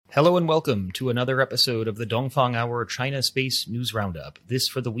Hello and welcome to another episode of the Dongfang Hour China Space News Roundup. This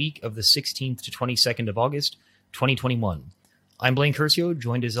for the week of the 16th to 22nd of August, 2021. I'm Blaine Curcio,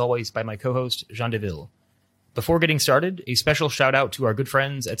 joined as always by my co-host, Jean Deville. Before getting started, a special shout out to our good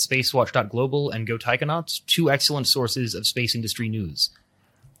friends at spacewatch.global and Go Taikonauts, two excellent sources of space industry news.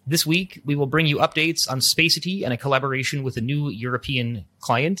 This week, we will bring you updates on Spacity and a collaboration with a new European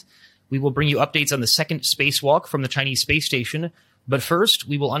client. We will bring you updates on the second spacewalk from the Chinese space station. But first,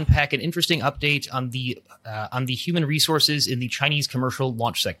 we will unpack an interesting update on the human resources in the Chinese commercial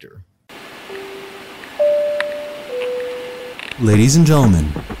launch sector. Ladies and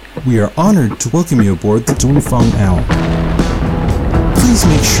gentlemen, we are honored to welcome you aboard the Dongfang Hour. Please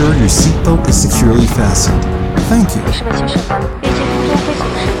make sure your seatbelt is securely fastened. Thank you. 女士们、先生们，预计空中飞行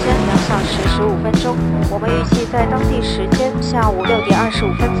时间2小时15分钟，我们预计在当地时间下午6点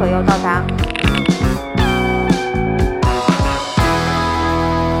25分左右到达。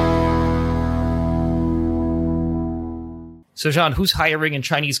So, Jean, who's hiring in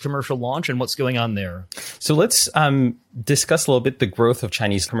Chinese commercial launch and what's going on there? So let's discuss a little bit the growth of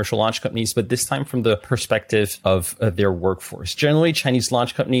Chinese commercial launch companies, but this time from the perspective of their workforce. Generally, Chinese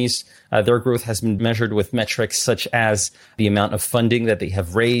launch companies, their growth has been measured with metrics such as the amount of funding that they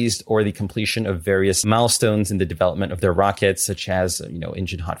have raised or the completion of various milestones in the development of their rockets, such as,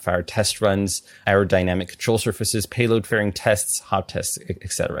 engine hot fire test runs, aerodynamic control surfaces, payload fairing tests, hot tests,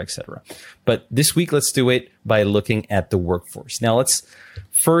 et cetera, et cetera. But this week, let's do it by looking at the workforce. Now, let's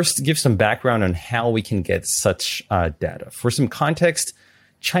first give some background on how we can get such data. For some context,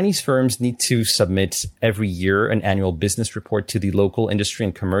 Chinese firms need to submit every year an annual business report to the local industry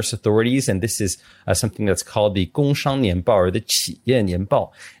and commerce authorities. And this is something that's called the 工商年报 or the 企业年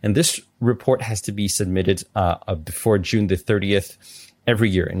报. And this report has to be submitted before June the 30th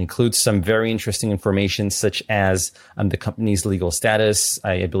every year, and includes some very interesting information such as the company's legal status,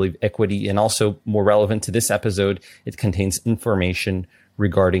 I believe equity, and also more relevant to this episode, it contains information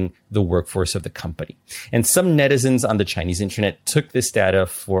regarding the workforce of the company. And some netizens on the Chinese internet took this data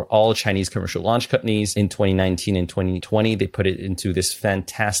for all Chinese commercial launch companies in 2019 and 2020. They put it into this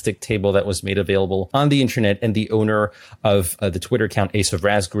fantastic table that was made available on the internet, and the owner of the Twitter account, Ace of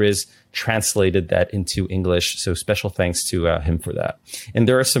Razgriz, translated that into English. So special thanks to him for that. And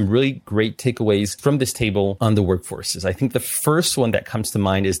there are some really great takeaways from this table on the workforces. I think the first one that comes to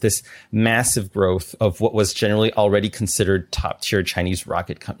mind is this massive growth of what was generally already considered top-tier Chinese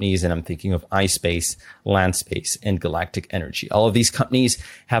rocket companies. And I'm thinking of iSpace, Landspace, and Galactic Energy. All of these companies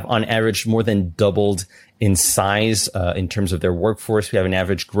have on average more than doubled in size in terms of their workforce. We have an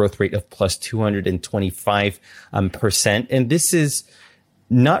average growth rate of plus 225%. And this is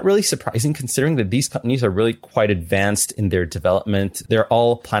not really surprising considering that these companies are really quite advanced in their development. They're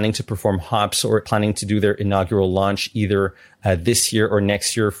all planning to perform hops or planning to do their inaugural launch either this year or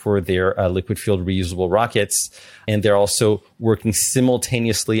next year for their liquid fueled reusable rockets. And they're also working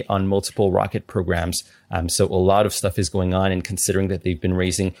simultaneously on multiple rocket programs. So a lot of stuff is going on, and considering that they've been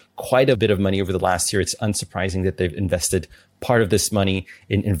raising quite a bit of money over the last year, it's unsurprising that they've invested part of this money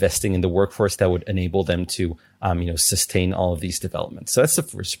in investing in the workforce that would enable them to, sustain all of these developments. So that's the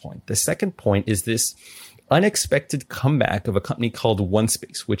first point. The second point is this unexpected comeback of a company called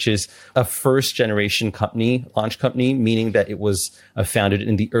OneSpace, which is a first generation company, launch company, meaning that it was founded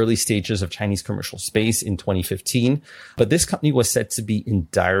in the early stages of Chinese commercial space in 2015. But this company was said to be in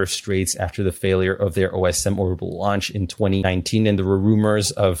dire straits after the failure of their OSM orbital launch in 2019. And there were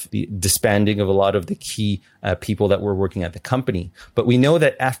rumors of the disbanding of a lot of the key people that were working at the company. But we know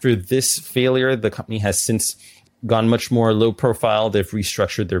that after this failure, the company has since gone much more low profile. They've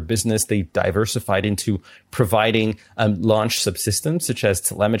restructured their business. They diversified into providing launch subsystems such as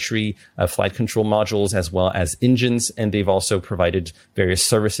telemetry, flight control modules, as well as engines. And they've also provided various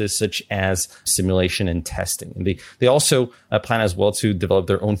services such as simulation and testing. And they also plan as well to develop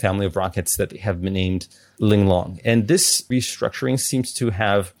their own family of rockets that they have been named Linglong. And this restructuring seems to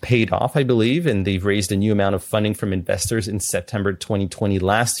have paid off, I believe, and they've raised a new amount of funding from investors in September 2020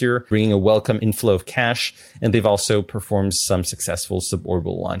 last year, bringing a welcome inflow of cash. And they've also performed some successful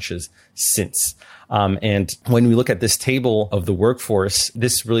suborbital launches since. And when we look at this table of the workforce,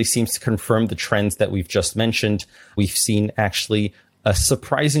 this really seems to confirm the trends that we've just mentioned. We've seen actually a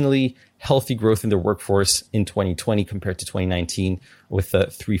surprisingly healthy growth in their workforce in 2020 compared to 2019 with a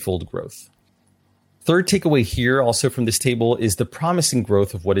threefold growth. Third takeaway here, also from this table, is the promising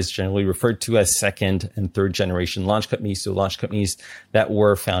growth of what is generally referred to as second and third generation launch companies. So launch companies that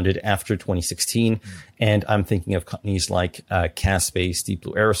were founded after 2016. And I'm thinking of companies like CAS Space, Deep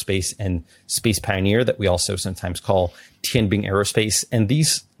Blue Aerospace, and Space Pioneer that we also sometimes call Tianbing Aerospace. And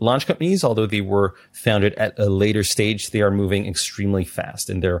these launch companies, although they were founded at a later stage, they are moving extremely fast.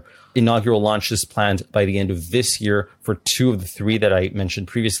 And their inaugural launch is planned by the end of this year for two of the three that I mentioned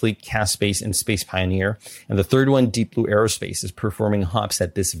previously, Caspace and Space Pioneer. And the third one, Deep Blue Aerospace, is performing hops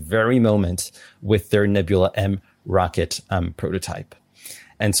at this very moment with their Nebula M rocket prototype.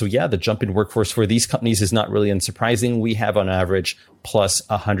 And so, yeah, the jump in workforce for these companies is not really unsurprising. We have on average plus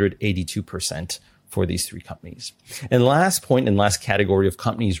 182% for these three companies. And last point and last category of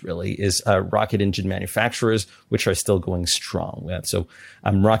companies really is rocket engine manufacturers, which are still going strong. So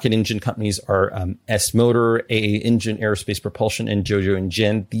rocket engine companies are S Motor, AA Engine, Aerospace Propulsion, and Zhou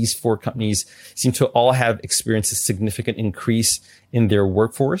Enjin. These four companies seem to all have experienced a significant increase in their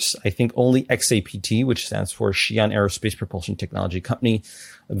workforce. I think only XAPT, which stands for Xi'an Aerospace Propulsion Technology Company,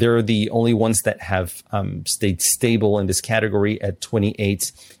 they're the only ones that have stayed stable in this category at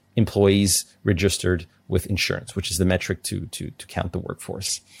 28 employees registered with insurance, which is the metric to count the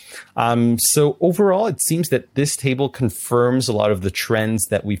workforce. So overall, it seems that this table confirms a lot of the trends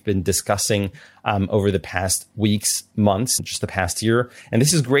that we've been discussing over the past weeks, months, just the past year. And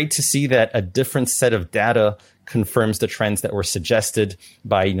this is great to see that a different set of data confirms the trends that were suggested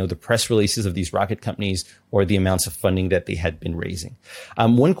by, the press releases of these rocket companies or the amounts of funding that they had been raising.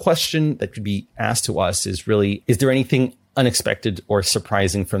 One question that could be asked to us is really, is there anything unexpected or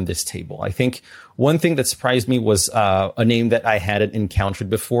surprising from this table? I think one thing that surprised me was a name that I hadn't encountered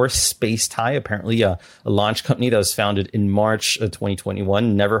before, SpaceTie, apparently a launch company that was founded in March of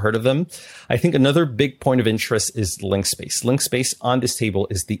 2021. Never heard of them. I think another big point of interest is LinkSpace. LinkSpace on this table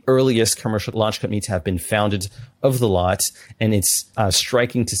is the earliest commercial launch company to have been founded of the lot, and it's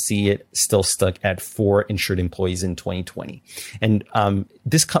striking to see it still stuck at 4 insured employees in 2020. And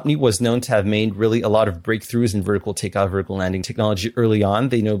this company was known to have made really a lot of breakthroughs in vertical takeoff, vertical landing technology early on.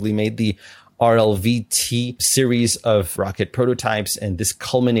 They notably made the RLVT series of rocket prototypes, and this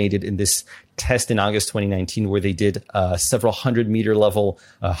culminated in this test in August 2019 where they did several 100-meter level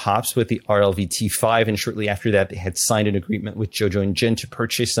hops with the RLVT-5, and shortly after that they had signed an agreement with Zhou Enjin to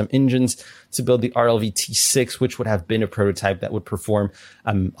purchase some engines to build the RLVT-6, which would have been a prototype that would perform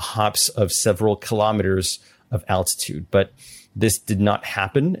hops of several kilometers of altitude. But this did not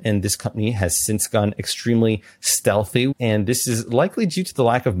happen, and this company has since gone extremely stealthy. And this is likely due to the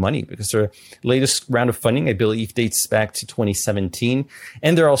lack of money, because their latest round of funding, I believe, dates back to 2017.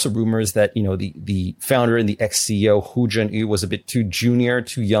 And there are also rumors that, the founder and the ex-CEO, Hu Zhenyu, was a bit too junior,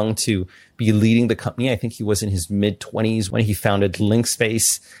 too young to be leading the company. I think he was in his mid-20s when he founded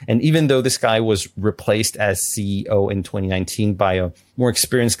LinkSpace. And even though this guy was replaced as CEO in 2019 by a more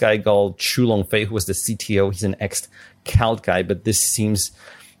experienced guy called Chu Longfei, who was the CTO, he's an ex-Calt guy, but this seems,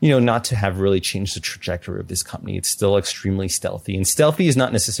 not to have really changed the trajectory of this company. It's still extremely stealthy. And stealthy is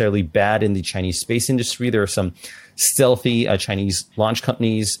not necessarily bad in the Chinese space industry. There are some stealthy Chinese launch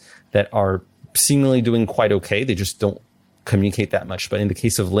companies that are seemingly doing quite okay. They just don't communicate that much. But in the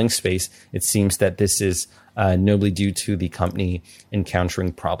case of LinkSpace, it seems that this is notably due to the company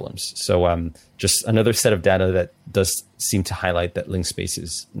encountering problems. So just another set of data that does seem to highlight that LinkSpace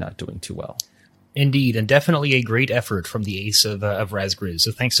is not doing too well. Indeed, and definitely a great effort from the ace of Razgriz.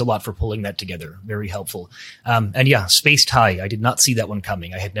 So thanks a lot for pulling that together. Very helpful. And yeah, SpaceTie, I did not see that one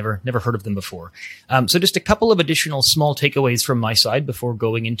coming. I had never heard of them before. So just a couple of additional small takeaways from my side before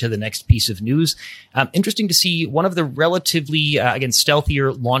going into the next piece of news. Interesting to see one of the relatively,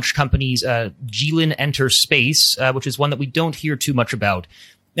 stealthier launch companies, Jilin Enter Space, which is one that we don't hear too much about.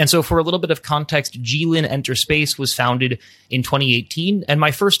 And so for a little bit of context, Jilin Enter Space was founded in 2018, and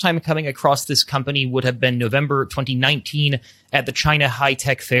my first time coming across this company would have been November 2019 at the China High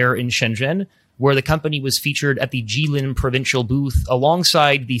Tech Fair in Shenzhen, where the company was featured at the Jilin provincial booth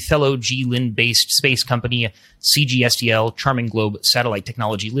alongside the fellow Jilin-based space company CGSTL, Charming Globe Satellite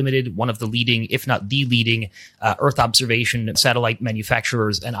Technology Limited, one of the leading, if not the leading, Earth observation satellite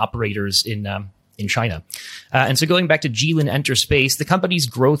manufacturers and operators in China. And so going back to Jilin Enter Space, the company's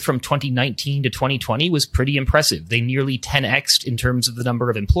growth from 2019 to 2020 was pretty impressive. They nearly 10x'd in terms of the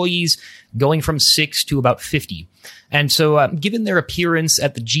number of employees, going from 6 to about 50. And so given their appearance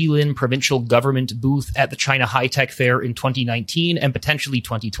at the Jilin provincial government booth at the China High Tech Fair in 2019 and potentially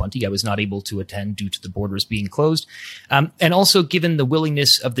 2020, I was not able to attend due to the borders being closed. And also given the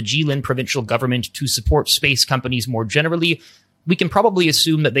willingness of the Jilin provincial government to support space companies more generally, we can probably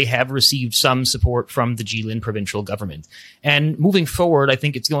assume that they have received some support from the Jilin provincial government. And moving forward, I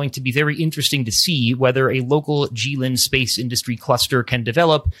think it's going to be very interesting to see whether a local Jilin space industry cluster can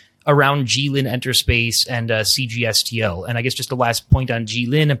develop around Jilin Enterspace and CGSTL. And I guess just the last point on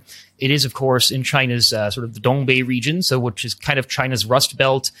Jilin, it is, of course, in China's sort of the Dongbei region, so which is kind of China's Rust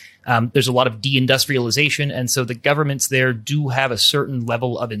Belt. There's a lot of deindustrialization, and so the governments there do have a certain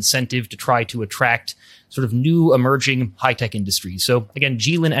level of incentive to try to attract sort of new emerging high-tech industries. So again,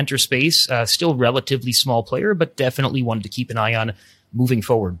 Jilin Enterspace, still relatively small player, but definitely one to keep an eye on moving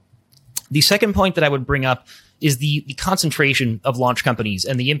forward. The second point that I would bring up is the concentration of launch companies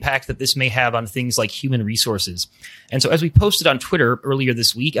and the impact that this may have on things like human resources. And so as we posted on Twitter earlier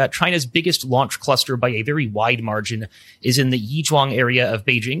this week, China's biggest launch cluster by a very wide margin is in the Yizhuang area of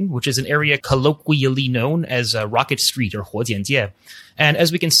Beijing, which is an area colloquially known as Rocket Street or Huojianjie. And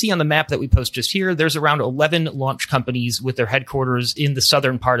as we can see on the map that we post just here, there's around 11 launch companies with their headquarters in the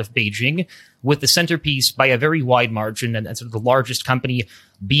southern part of Beijing, with the centerpiece by a very wide margin and sort of the largest company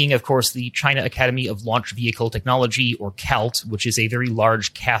being, of course, the China Academy of Launch Vehicle Technology, or CALT, which is a very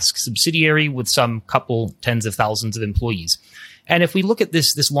large CASC subsidiary with some couple tens of thousands of employees. And if we look at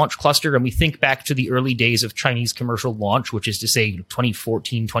this launch cluster and we think back to the early days of Chinese commercial launch, which is to say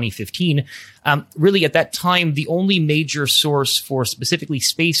 2014, 2015, really at that time, the only major source for specifically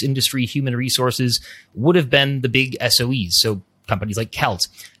space industry human resources would have been the big SOEs. So companies like CALT.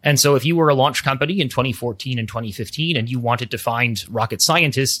 And so if you were a launch company in 2014 and 2015 and you wanted to find rocket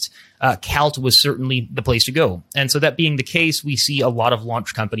scientists, CALT was certainly the place to go. And so that being the case, we see a lot of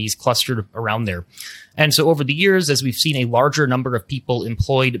launch companies clustered around there. And so over the years, as we've seen a larger number of people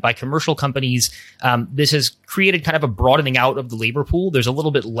employed by commercial companies, this has created kind of a broadening out of the labor pool. There's a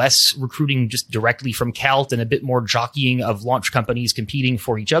little bit less recruiting just directly from CALT and a bit more jockeying of launch companies competing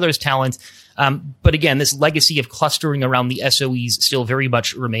for each other's talent. But again, this legacy of clustering around the SOEs still very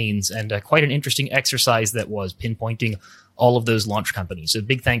much remains, and quite an interesting exercise that was pinpointing all of those launch companies. So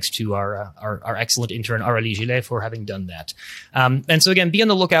big thanks to our excellent intern, Aurélie Gillet, for having done that. And so again, be on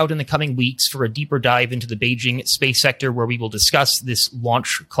the lookout in the coming weeks for a deeper dive into the Beijing space sector, where we will discuss this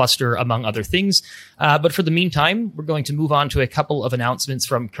launch cluster, among other things. But for the meantime, we're going to move on to a couple of announcements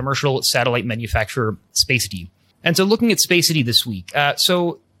from commercial satellite manufacturer SpaceD. And so looking at SpaceD this week,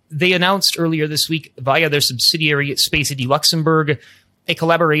 so they announced earlier this week via their subsidiary SpaceD Luxembourg a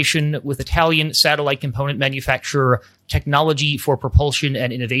collaboration with Italian satellite component manufacturer Technology for Propulsion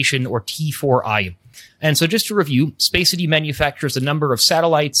and Innovation, or T4I. And so just to review, SpaceD manufactures a number of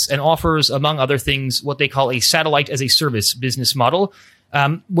satellites and offers, among other things, what they call a satellite as a service business model,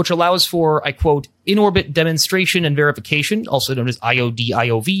 which allows for, I quote, in-orbit demonstration and verification, also known as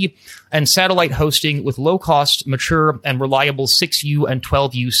IOD/IOV, and satellite hosting with low-cost, mature, and reliable 6U and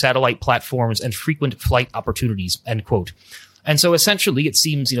 12U satellite platforms and frequent flight opportunities, end quote. And so essentially, it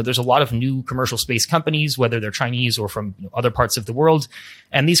seems, there's a lot of new commercial space companies, whether they're Chinese or from other parts of the world.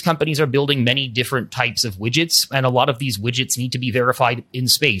 And these companies are building many different types of widgets. And a lot of these widgets need to be verified in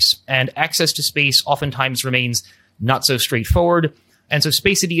space. And access to space oftentimes remains not so straightforward. And so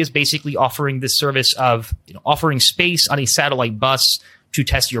SpaceD is basically offering this service of offering space on a satellite bus to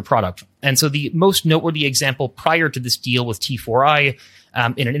test your product. And so the most noteworthy example prior to this deal with T4I,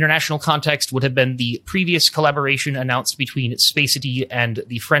 in an international context, would have been the previous collaboration announced between SpaceD and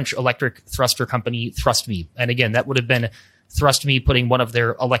the French electric thruster company ThrustMe. And again, that would have been ThrustMe putting one of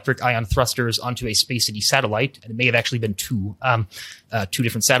their electric ion thrusters onto a SpaceD satellite, and it may have actually been two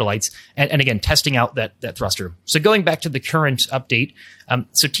different satellites, and again, testing out that thruster. So going back to the current update,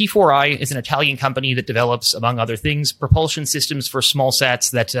 so T4I is an Italian company that develops, among other things, propulsion systems for small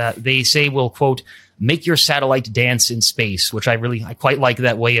sats that they say will, quote, make your satellite dance in space, which I quite like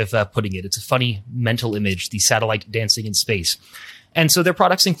that way of putting it. It's a funny mental image, the satellite dancing in space. And so their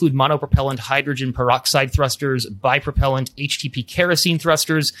products include monopropellant hydrogen peroxide thrusters, bipropellant HTP kerosene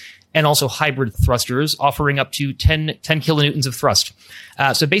thrusters, and also hybrid thrusters, offering up to 10 kilonewtons of thrust.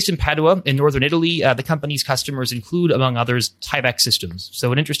 So based in Padua in northern Italy, the company's customers include, among others, Tyvek Systems.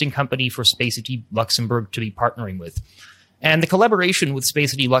 So an interesting company for SpaceD Luxembourg to be partnering with. And the collaboration with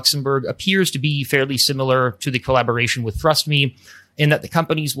SpaceD Luxembourg appears to be fairly similar to the collaboration with ThrustMe, in that the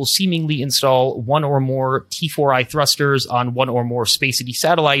companies will seemingly install one or more T4I thrusters on one or more SpaceD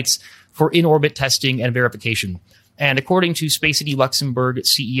satellites for in-orbit testing and verification. And according to SpaceD Luxembourg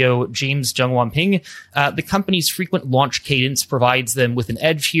CEO James Zhengwanping, the company's frequent launch cadence provides them with an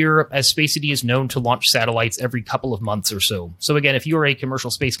edge here, as SpaceD is known to launch satellites every couple of months or so. So again, if you're a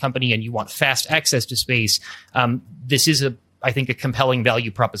commercial space company and you want fast access to space, this is, I think, a compelling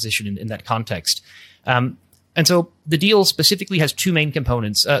value proposition in that context. And so the deal specifically has two main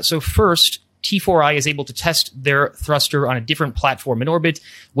components. So first, T4I is able to test their thruster on a different platform in orbit,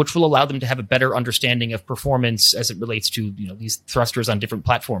 which will allow them to have a better understanding of performance as it relates to, these thrusters on different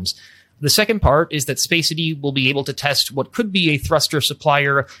platforms. The second part is that Spacety will be able to test what could be a thruster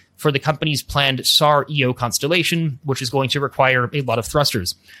supplier for the company's planned SAR-EO constellation, which is going to require a lot of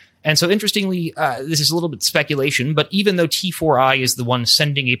thrusters. And so interestingly, this is a little bit speculation, but even though T4I is the one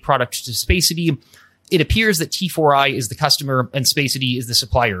sending a product to Spacety, it appears that T4I is the customer and Spacety is the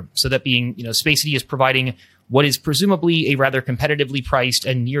supplier. So that being, Spacety is providing what is presumably a rather competitively priced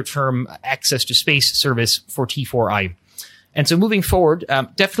and near-term access to space service for T4I. And so moving forward,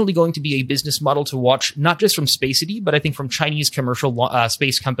 definitely going to be a business model to watch, not just from Spacety, but I think from Chinese commercial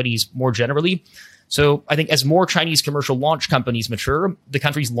space companies more generally. So I think as more Chinese commercial launch companies mature, the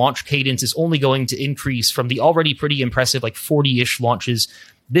country's launch cadence is only going to increase from the already pretty impressive 40-ish launches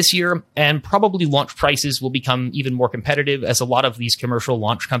this year, and probably launch prices will become even more competitive as a lot of these commercial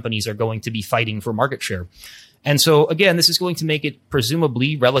launch companies are going to be fighting for market share. And so again, this is going to make it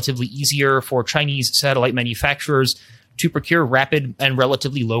presumably relatively easier for Chinese satellite manufacturers to procure rapid and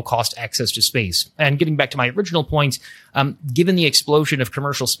relatively low-cost access to space. And getting back to my original point, given the explosion of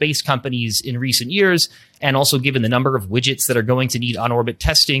commercial space companies in recent years, and also given the number of widgets that are going to need on-orbit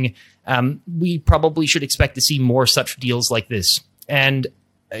testing, we probably should expect to see more such deals like this. And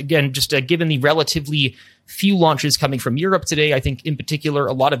again, just given the relatively few launches coming from Europe today, I think in particular,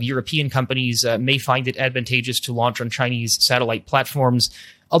 a lot of European companies may find it advantageous to launch on Chinese satellite platforms.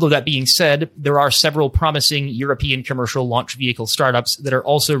 Although that being said, there are several promising European commercial launch vehicle startups that are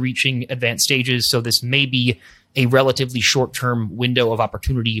also reaching advanced stages, so this may be a relatively short-term window of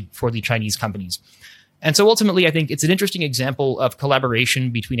opportunity for the Chinese companies. And so ultimately, I think it's an interesting example of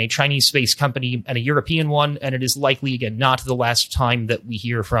collaboration between a Chinese space company and a European one, and it is likely, again, not the last time that we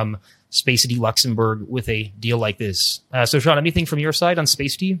hear from Spacety Luxembourg with a deal like this. So Sean, anything from your side on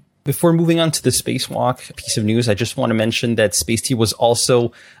Spacety? Before moving on to the spacewalk piece of news, I just want to mention that Spacety was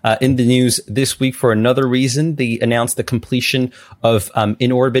also in the news this week for another reason. They announced the completion of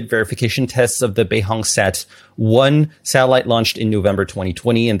in-orbit verification tests of the Beihang-Sat 1 satellite launched in November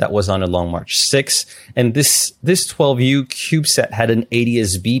 2020, and that was on a Long March 6. And this 12U CubeSat had an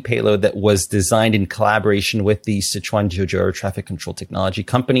ADS-B payload that was designed in collaboration with the Sichuan Jiuzhou Air Traffic Control Technology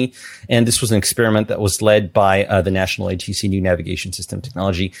Company. And this was an experiment that was led by the National ATC New Navigation System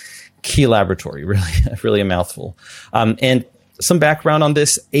Technology Key Laboratory. Really a mouthful. And some background on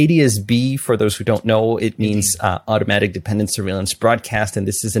this. ADS-B, for those who don't know, it means automatic dependent surveillance broadcast, and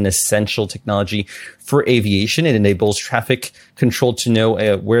this is an essential technology for aviation. It enables traffic control to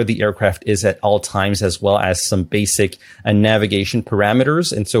know where the aircraft is at all times, as well as some basic navigation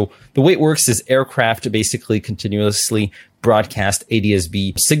parameters. And so the way it works is aircraft basically continuously broadcast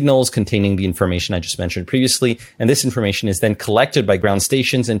ADS-B signals containing the information I just mentioned previously. And this information is then collected by ground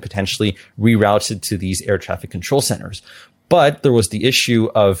stations and potentially rerouted to these air traffic control centers. But there was the issue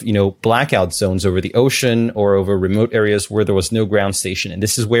of, blackout zones over the ocean or over remote areas where there was no ground station. And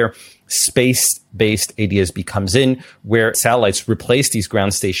this is where space-based ADS-B comes in, where satellites replace these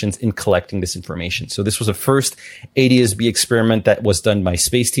ground stations in collecting this information. So this was a first ADS-B experiment that was done by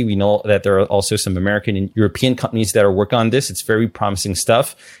Spacety. We know that there are also some American and European companies that are working on this. It's very promising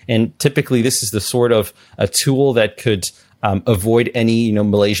stuff. And typically this is the sort of a tool that could avoid any,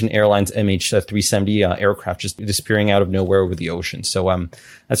 Malaysian Airlines MH370 aircraft just disappearing out of nowhere over the ocean. So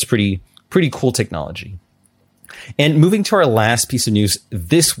that's pretty cool technology. And moving to our last piece of news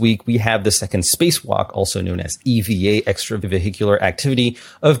this week, we have the second spacewalk, also known as EVA, extravehicular activity,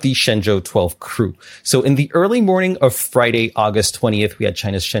 of the Shenzhou 12 crew. So in the early morning of Friday, August 20th, we had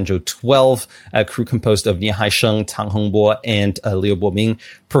China's Shenzhou 12 crew composed of Nie Haisheng, Tang Hongbo, and Liu Boming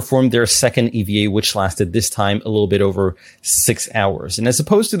perform their second EVA, which lasted this time a little bit over 6 hours. And as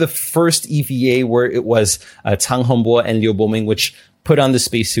opposed to the first EVA, where it was Tang Hongbo and Liu Boming, which put on the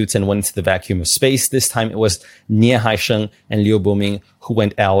spacesuits and went into the vacuum of space. This time it was Nie Haisheng and Liu Boming who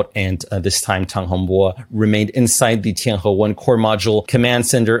went out, and this time Tang Hongbo remained inside the Tianhe-1 core module command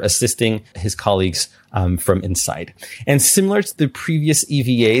center, assisting his colleagues from inside. And similar to the previous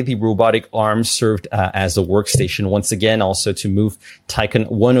EVA, the robotic arm served as a workstation once again, also to move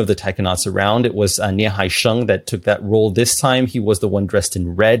one of the taikonauts around. It was Nie Haisheng that took that role this time. He was the one dressed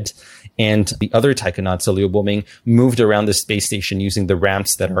in red. And the other taikonauts, Liu Boming, moved around the space station using the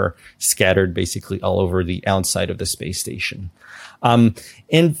ramps that are scattered basically all over the outside of the space station.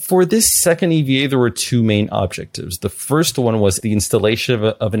 And for this second EVA, there were two main objectives. The first one was the installation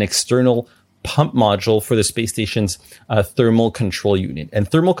of an external pump module for the space station's thermal control unit. And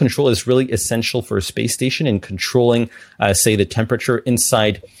thermal control is really essential for a space station in controlling, say, the temperature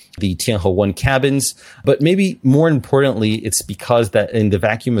inside the Tianhe 1 cabins. But maybe more importantly, it's because that in the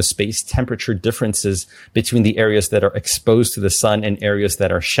vacuum of space, temperature differences between the areas that are exposed to the sun and areas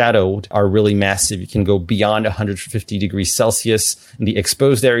that are shadowed are really massive. You can go beyond 150 degrees Celsius in the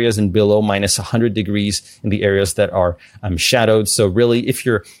exposed areas and below minus 100 degrees in the areas that are shadowed. So really, if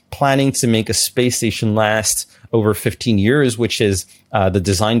you're planning to make a space station last over 15 years, which is the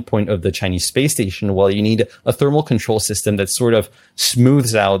design point of the Chinese space station, well, you need a thermal control system that sort of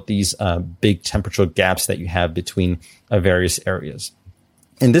smooths out these big temperature gaps that you have between various areas.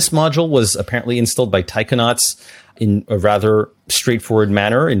 And this module was apparently installed by Taikonauts in a rather straightforward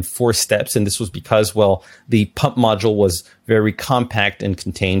manner in 4 steps. And this was because, well, the pump module was very compact and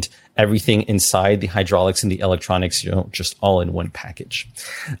contained everything inside, the hydraulics and the electronics, just all in one package.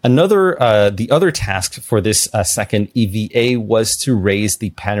 The other task for this second EVA was to raise the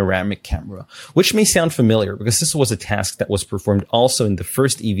panoramic camera, which may sound familiar because this was a task that was performed also in the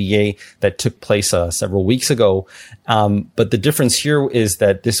first EVA that took place several weeks ago. But the difference here is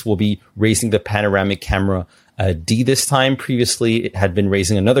that this will be raising the panoramic camera D this time. Previously, it had been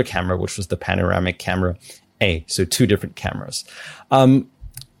raising another camera, which was the panoramic camera A. So 2 different cameras.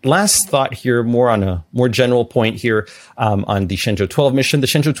 Last thought here, more on a more general point here on the Shenzhou 12 mission. The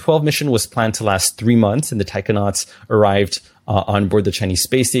Shenzhou 12 mission was planned to last 3 months, and the Taikonauts arrived on board the Chinese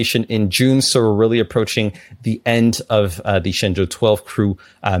space station in June. So we're really approaching the end of the Shenzhou 12 crew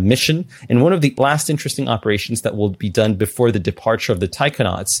mission. And one of the last interesting operations that will be done before the departure of the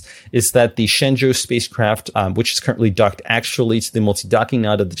Taikonauts is that the Shenzhou spacecraft, which is currently docked actually to the multi-docking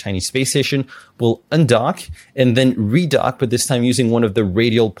nod of the Chinese space station, will undock and then redock, but this time using one of the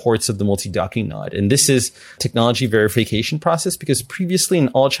radial ports of the multi-docking nod. And this is technology verification process because previously in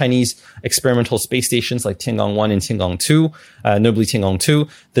all Chinese experimental space stations like Tiangong 1 and Tiangong 2, notably Tiangong 2,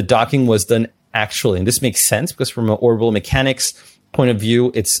 the docking was done actually. And this makes sense because from an orbital mechanics point of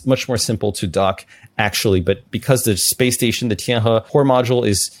view, it's much more simple to dock actually. But because the space station, the Tianhe core module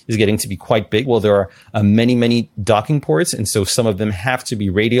is getting to be quite big, well, there are many docking ports. And so some of them have to be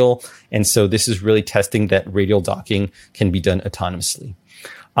radial. And so this is really testing that radial docking can be done autonomously.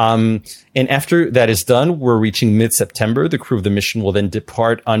 And after that is done, we're reaching mid-September. The crew of the mission will then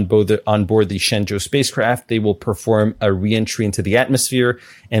depart on board the Shenzhou spacecraft. They will perform a re-entry into the atmosphere,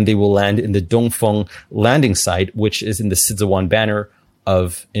 and they will land in the Dongfeng landing site, which is in the Sizuan banner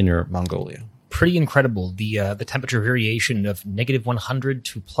of Inner Mongolia. Pretty incredible, the temperature variation of negative 100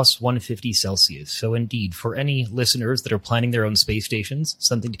 to plus 150 Celsius. So indeed, for any listeners that are planning their own space stations,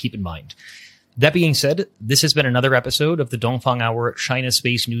 something to keep in mind. That being said, this has been another episode of the Dongfang Hour China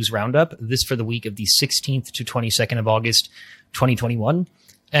Space News Roundup, this for the week of the 16th to 22nd of August, 2021.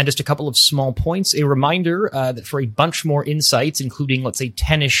 And just a couple of small points. A reminder that for a bunch more insights, including, let's say,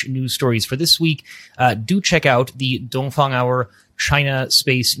 10-ish news stories for this week, do check out the Dongfang Hour China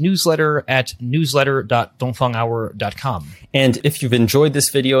Space newsletter at newsletter.dongfanghour.com. And if you've enjoyed this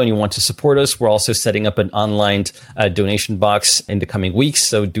video and you want to support us, we're also setting up an online donation box in the coming weeks.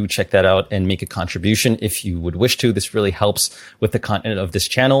 So do check that out and make a contribution if you would wish to. This really helps with the content of this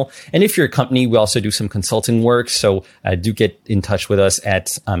channel. And if you're a company, we also do some consulting work. So do get in touch with us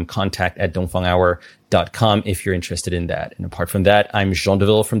at contact@dongfanghour.com if you're interested in that. And apart from that, I'm Jean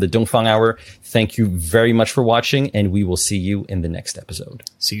Deville from the Dongfang Hour. Thank you very much for watching, and we will see you in the next episode.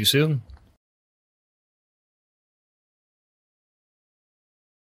 See you soon.